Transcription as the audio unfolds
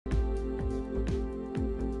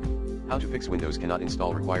How to fix Windows cannot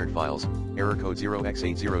install required files, error code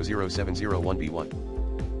 0x800701B1.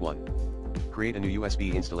 1. Create a new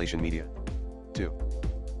USB installation media. 2.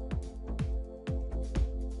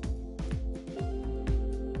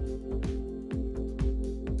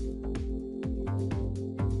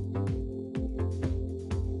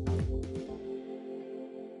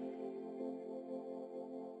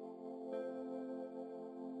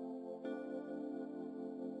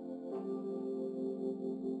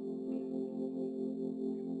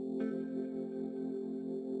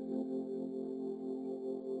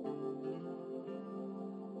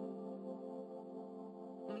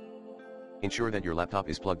 Ensure that your laptop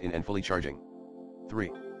is plugged in and fully charging.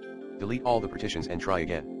 3. Delete all the partitions and try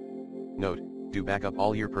again. Note, do backup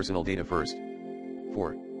all your personal data first.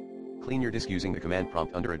 4. Clean your disk using the command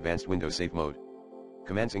prompt under Advanced Windows Safe Mode.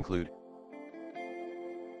 Commands include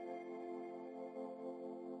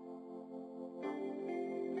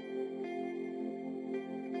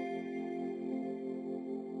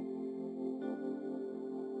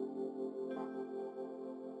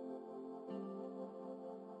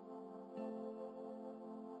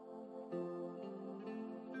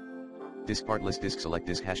disk part list disk select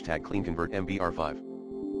disk hashtag clean convert mbr5.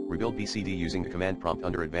 Rebuild BCD using the command prompt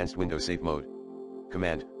under Advanced Windows Safe Mode.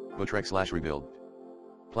 Command, bootrex/rebuild.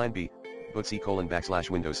 Plan B,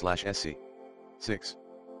 bootc:\windows/sc. 6.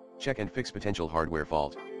 Check and fix potential hardware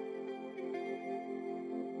fault.